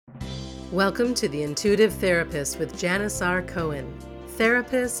Welcome to The Intuitive Therapist with Janice R. Cohen,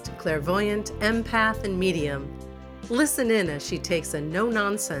 therapist, clairvoyant, empath, and medium. Listen in as she takes a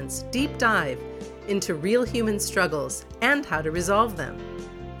no-nonsense deep dive into real human struggles and how to resolve them.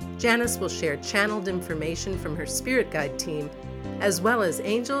 Janice will share channeled information from her spirit guide team, as well as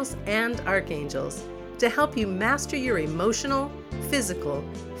angels and archangels, to help you master your emotional, physical,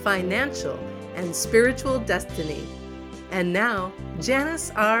 financial, and spiritual destiny. And now,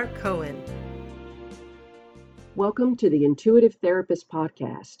 Janice R. Cohen. Welcome to the Intuitive Therapist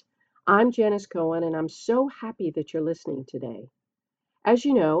Podcast. I'm Janice Cohen, and I'm so happy that you're listening today. As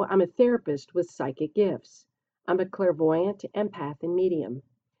you know, I'm a therapist with psychic gifts. I'm a clairvoyant, empath, and medium.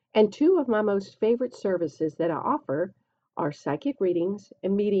 And two of my most favorite services that I offer are psychic readings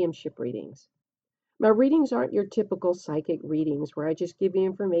and mediumship readings. My readings aren't your typical psychic readings where I just give you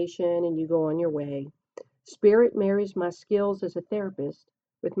information and you go on your way. Spirit marries my skills as a therapist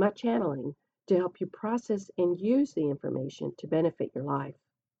with my channeling to help you process and use the information to benefit your life.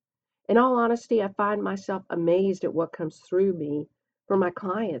 In all honesty, I find myself amazed at what comes through me for my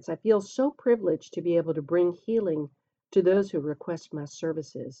clients. I feel so privileged to be able to bring healing to those who request my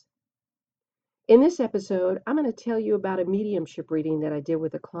services. In this episode, I'm going to tell you about a mediumship reading that I did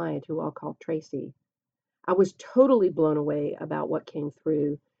with a client who I'll call Tracy. I was totally blown away about what came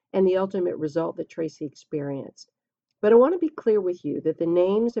through and the ultimate result that Tracy experienced. But I want to be clear with you that the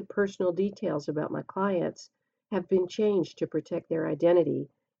names and personal details about my clients have been changed to protect their identity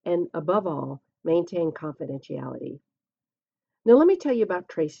and, above all, maintain confidentiality. Now, let me tell you about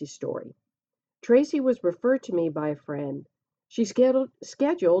Tracy's story. Tracy was referred to me by a friend. She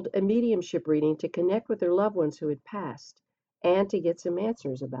scheduled a mediumship reading to connect with her loved ones who had passed and to get some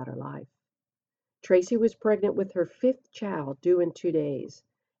answers about her life. Tracy was pregnant with her fifth child due in 2 days.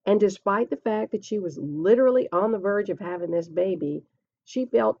 And despite the fact that she was literally on the verge of having this baby, she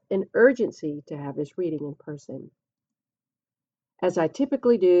felt an urgency to have this reading in person. As I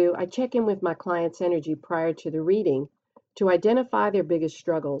typically do, I check in with my client's energy prior to the reading to identify their biggest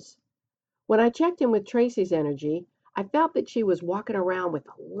struggles. When I checked in with Tracy's energy, I felt that she was walking around with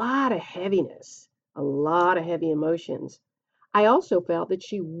a lot of heaviness, a lot of heavy emotions. I also felt that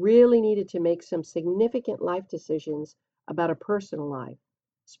she really needed to make some significant life decisions about her personal life,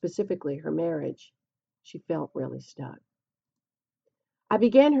 specifically her marriage. She felt really stuck. I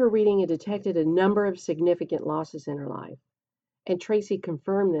began her reading and detected a number of significant losses in her life. And Tracy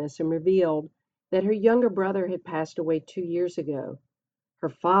confirmed this and revealed that her younger brother had passed away 2 years ago. Her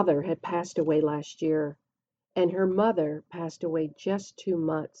father had passed away last year, and her mother passed away just 2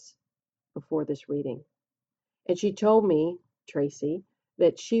 months before this reading. And she told me, Tracy,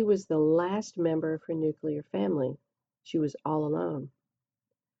 that she was the last member of her nuclear family. She was all alone.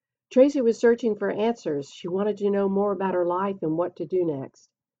 Tracy was searching for answers. She wanted to know more about her life and what to do next.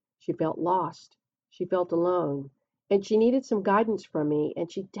 She felt lost. She felt alone. And she needed some guidance from me, and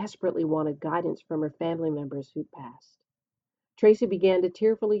she desperately wanted guidance from her family members who passed. Tracy began to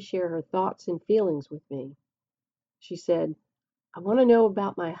tearfully share her thoughts and feelings with me. She said, I want to know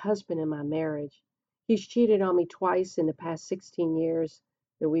about my husband and my marriage. He's cheated on me twice in the past 16 years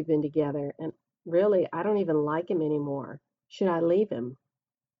that we've been together, and really, I don't even like him anymore. Should I leave him?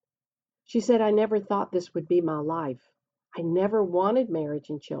 She said, I never thought this would be my life. I never wanted marriage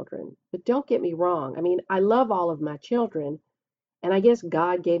and children. But don't get me wrong. I mean, I love all of my children, and I guess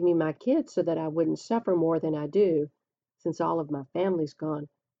God gave me my kids so that I wouldn't suffer more than I do, since all of my family's gone.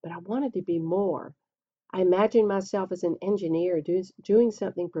 But I wanted to be more. I imagined myself as an engineer doing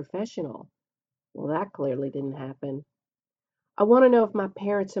something professional. Well, that clearly didn't happen. I want to know if my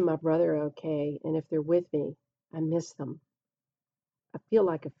parents and my brother are okay and if they're with me. I miss them. I feel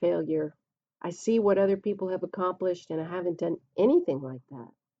like a failure. I see what other people have accomplished and I haven't done anything like that.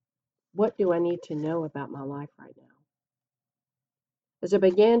 What do I need to know about my life right now? As I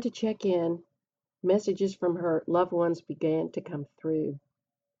began to check in, messages from her loved ones began to come through.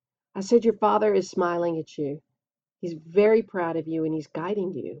 I said, your father is smiling at you. He's very proud of you and he's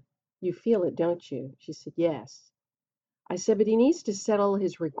guiding you. You feel it, don't you? She said, yes. I said, but he needs to settle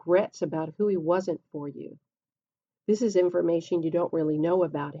his regrets about who he wasn't for you. This is information you don't really know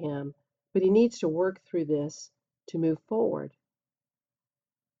about him, but he needs to work through this to move forward.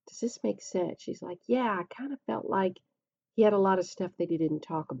 Does this make sense? She's like, yeah, I kind of felt like he had a lot of stuff that he didn't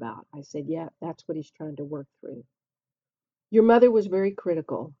talk about. I said, yeah, that's what he's trying to work through. Your mother was very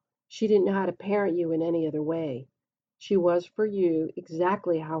critical. She didn't know how to parent you in any other way. She was for you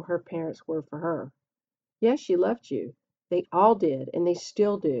exactly how her parents were for her. Yes, she loved you. They all did, and they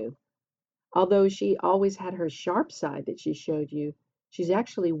still do. Although she always had her sharp side that she showed you, she's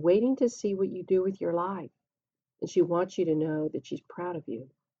actually waiting to see what you do with your life. And she wants you to know that she's proud of you.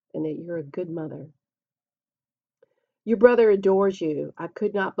 and that you're a good mother. Your brother adores you. I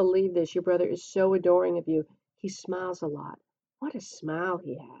could not believe this. Your brother is so adoring of you. He smiles a lot. What a smile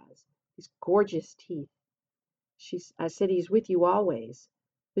he has. His gorgeous teeth. I said he's with you always.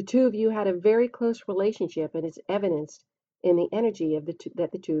 The two of you had a very close relationship, and it's evidenced in the energy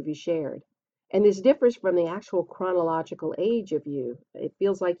that the two of you shared. And this differs from the actual chronological age of you. It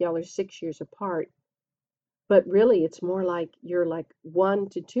feels like y'all are 6 years apart, but really it's more like you're like 1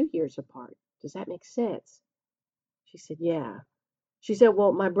 to 2 years apart. Does that make sense? She said, yeah. She said,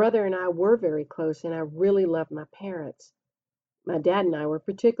 well, my brother and I were very close, and I really loved my parents. My dad and I were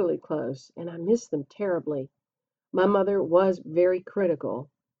particularly close, and I miss them terribly. My mother was very critical,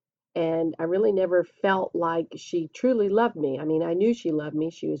 and I really never felt like she truly loved me. I mean, I knew she loved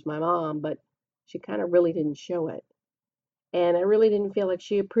me. She was my mom, but she kind of really didn't show it. And I really didn't feel like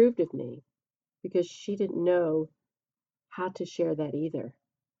she approved of me because she didn't know how to share that either.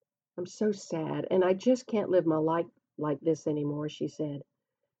 I'm so sad, and I just can't live my life like this anymore, she said.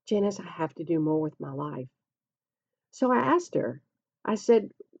 Janice, I have to do more with my life. So I asked her, I said,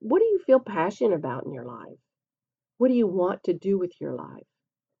 what do you feel passionate about in your life? What do you want to do with your life?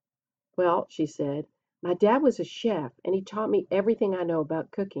 Well, she said, my dad was a chef and he taught me everything I know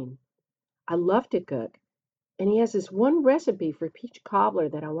about cooking. I love to cook, and he has this one recipe for peach cobbler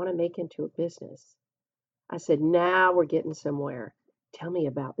that I want to make into a business. I said, now we're getting somewhere. Tell me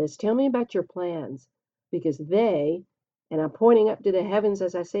about this. Tell me about your plans. Because and I'm pointing up to the heavens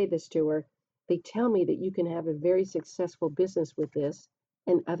as I say this to her, they tell me that you can have a very successful business with this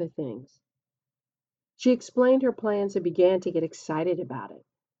and other things. She explained her plans and began to get excited about it.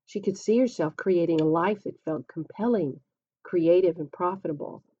 She could see herself creating a life that felt compelling, creative, and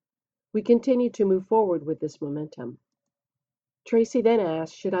profitable. We continued to move forward with this momentum. Tracy then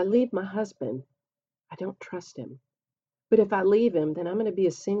asked, should I leave my husband? I don't trust him. But if I leave him, then I'm going to be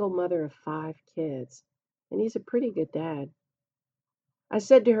a single mother of 5 kids. And he's a pretty good dad. I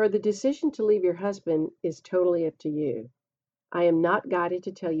said to her, the decision to leave your husband is totally up to you. I am not guided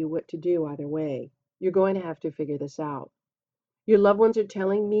to tell you what to do either way. You're going to have to figure this out. Your loved ones are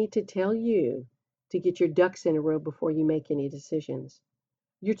telling me to tell you to get your ducks in a row before you make any decisions.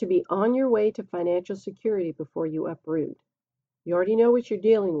 You're to be on your way to financial security before you uproot. You already know what you're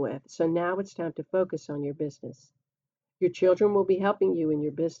dealing with, so now it's time to focus on your business. Your children will be helping you in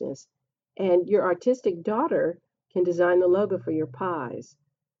your business, and your artistic daughter can design the logo for your pies.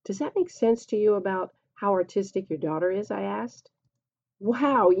 Does that make sense to you about how artistic your daughter is? I asked.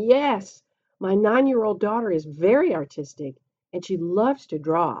 Wow, yes. My 9-year-old daughter is very artistic, and she loves to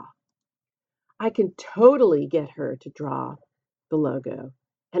draw. I can totally get her to draw the logo.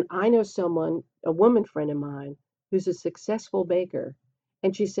 And I know someone, a woman friend of mine, who's a successful baker,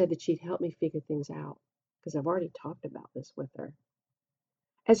 and she said that she'd help me figure things out because I've already talked about this with her.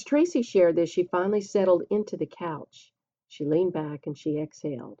 As Tracy shared this, she finally settled into the couch. She leaned back and she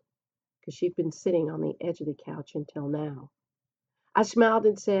exhaled because she'd been sitting on the edge of the couch until now. I smiled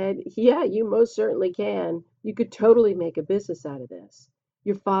and said, yeah, you most certainly can. You could totally make a business out of this.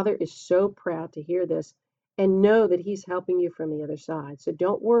 Your father is so proud to hear this and know that he's helping you from the other side. So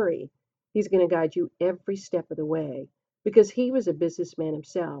don't worry. He's going to guide you every step of the way because he was a businessman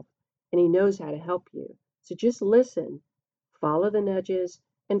himself and he knows how to help you. So just listen, follow the nudges,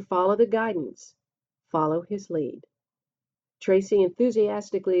 and follow the guidance. Follow his lead. Tracy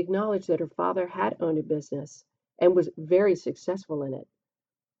enthusiastically acknowledged that her father had owned a business and was very successful in it.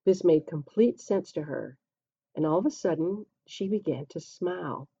 This made complete sense to her, and all of a sudden she began to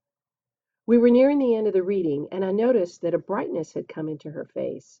smile. We were nearing the end of the reading, and I noticed that a brightness had come into her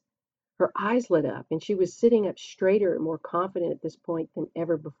face. Her eyes lit up, and she was sitting up straighter and more confident at this point than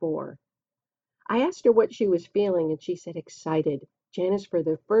ever before. I asked her what she was feeling, and she said, excited. Janice, for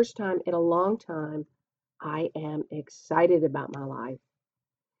the first time in a long time, I am excited about my life.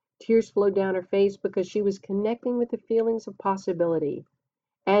 Tears flowed down her face because she was connecting with the feelings of possibility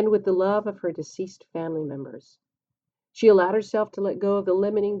and with the love of her deceased family members. She allowed herself to let go of the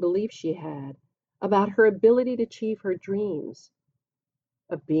limiting beliefs she had about her ability to achieve her dreams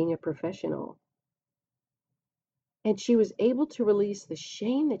of being a professional. And she was able to release the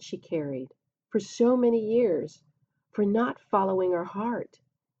shame that she carried for so many years for not following her heart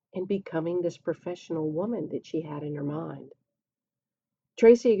and becoming this professional woman that she had in her mind.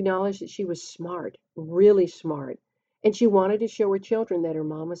 Tracy acknowledged that she was smart, really smart, and she wanted to show her children that her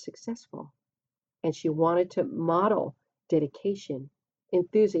mom was successful. And she wanted to model dedication,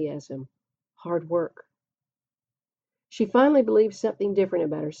 enthusiasm, hard work. She finally believed something different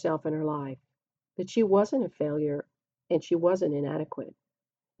about herself and her life, that she wasn't a failure and she wasn't inadequate,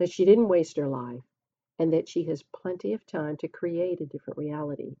 that she didn't waste her life, and that she has plenty of time to create a different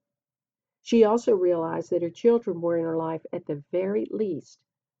reality. She also realized that her children were in her life at the very least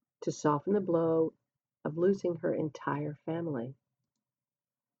to soften the blow of losing her entire family.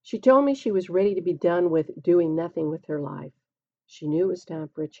 She told me she was ready to be done with doing nothing with her life. She knew it was time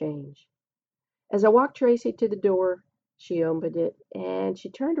for a change. As I walked Tracy to the door, she opened it and she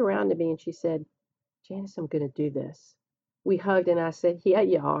turned around to me and she said, Janice, I'm going to do this. We hugged and I said, yeah,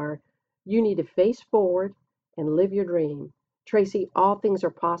 you are. You need to face forward and live your dream. Tracy, all things are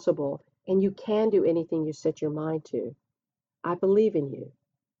possible and you can do anything you set your mind to. I believe in you.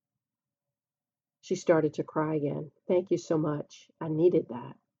 She started to cry again. Thank you so much. I needed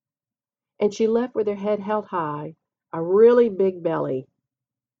that. And she left with her head held high, a really big belly,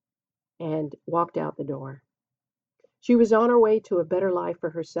 and walked out the door. She was on her way to a better life for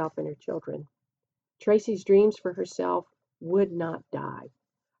herself and her children. Tracy's dreams for herself would not die.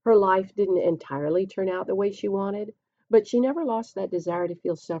 Her life didn't entirely turn out the way she wanted, but she never lost that desire to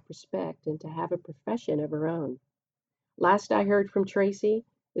feel self-respect and to have a profession of her own. Last I heard from Tracy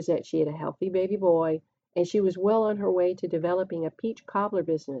is that she had a healthy baby boy and she was well on her way to developing a peach cobbler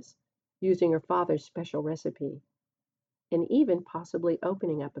business using her father's special recipe, and even possibly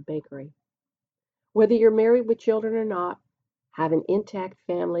opening up a bakery. Whether you're married with children or not, have an intact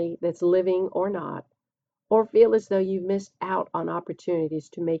family that's living or not, or feel as though you've missed out on opportunities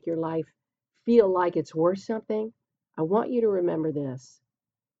to make your life feel like it's worth something, I want you to remember this.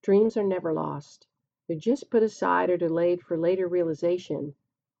 Dreams are never lost. They're just put aside or delayed for later realization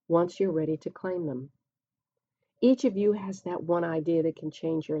once you're ready to claim them. Each of you has that one idea that can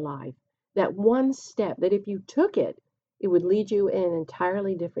change your life, that one step that if you took it, it would lead you in an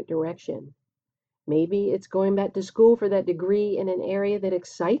entirely different direction. Maybe it's going back to school for that degree in an area that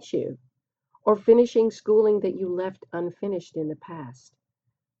excites you, or finishing schooling that you left unfinished in the past.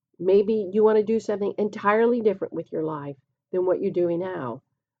 Maybe you want to do something entirely different with your life than what you're doing now,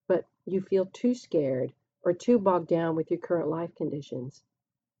 but you feel too scared or too bogged down with your current life conditions.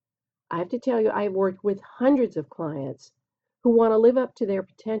 I have to tell you, I've worked with hundreds of clients who want to live up to their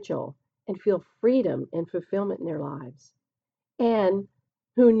potential and feel freedom and fulfillment in their lives, and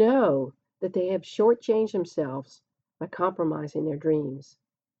who know that they have shortchanged themselves by compromising their dreams,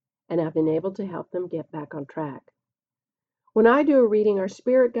 and I've been able to help them get back on track. When I do a reading, our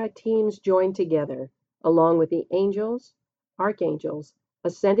spirit guide teams join together, along with the angels, archangels,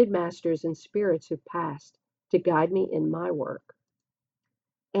 ascended masters, and spirits who've passed to guide me in my work.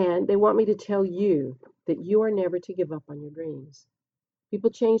 And they want me to tell you that you are never to give up on your dreams. People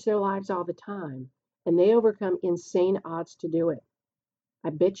change their lives all the time, and they overcome insane odds to do it. I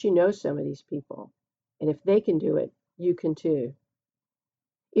bet you know some of these people, and if they can do it, you can too.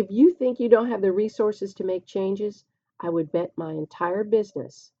 If you think you don't have the resources to make changes, I would bet my entire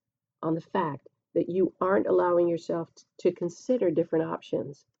business on the fact that you aren't allowing yourself to consider different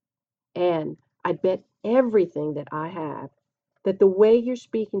options. And I'd bet everything that I have that the way you're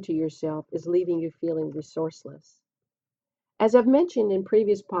speaking to yourself is leaving you feeling resourceless. As I've mentioned in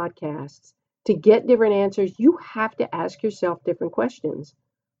previous podcasts, to get different answers, you have to ask yourself different questions.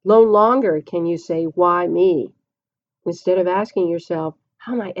 No longer can you say, why me? Instead of asking yourself,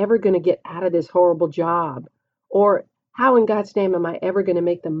 how am I ever going to get out of this horrible job? Or how in God's name am I ever going to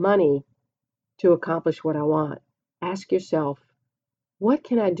make the money to accomplish what I want? Ask yourself, what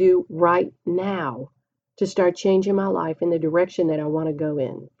can I do right now to start changing my life in the direction that I want to go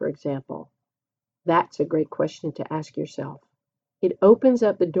in, for example? That's a great question to ask yourself. It opens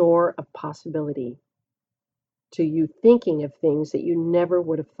up the door of possibility to you thinking of things that you never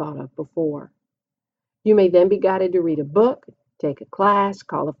would have thought of before. You may then be guided to read a book, take a class,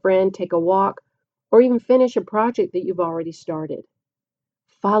 call a friend, take a walk, or even finish a project that you've already started.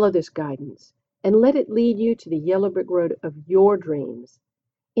 Follow this guidance and let it lead you to the yellow brick road of your dreams.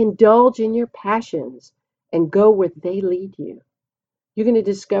 Indulge in your passions and go where they lead you. You're going to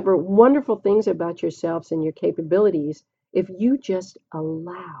discover wonderful things about yourselves and your capabilities if you just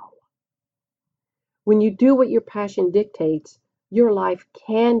allow. When you do what your passion dictates, your life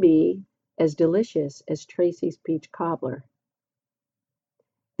can be as delicious as Tracy's peach cobbler.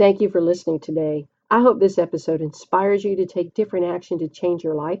 Thank you for listening today. I hope this episode inspires you to take different action to change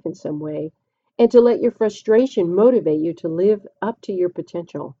your life in some way and to let your frustration motivate you to live up to your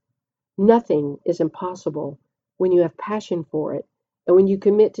potential. Nothing is impossible when you have passion for it and when you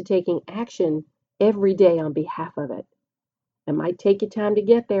commit to taking action every day on behalf of it. It might take you time to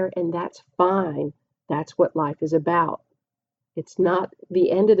get there, and that's fine. That's what life is about. It's not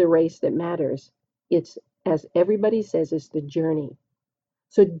the end of the race that matters. It's, as everybody says, it's the journey.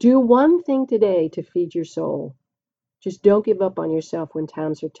 So do one thing today to feed your soul. Just don't give up on yourself when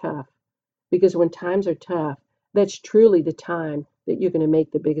times are tough. because when times are tough, that's truly the time that you're going to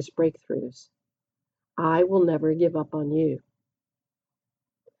make the biggest breakthroughs. I will never give up on you.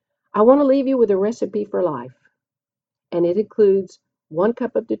 I want to leave you with a recipe for life, and it includes 1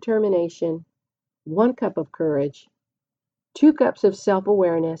 cup of determination, 1 cup of courage, 2 cups of self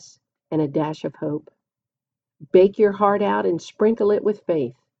awareness, and a dash of hope. Bake your heart out and sprinkle it with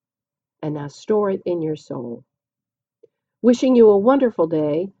faith, and now store it in your soul. Wishing you a wonderful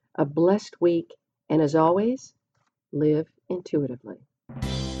day, a blessed week, and as always, live intuitively.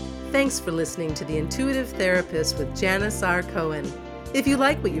 Thanks for listening to The Intuitive Therapist with Janice R. Cohen. If you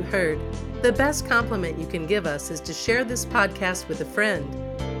like what you heard, the best compliment you can give us is to share this podcast with a friend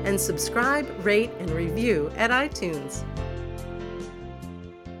and subscribe, rate, and review at iTunes.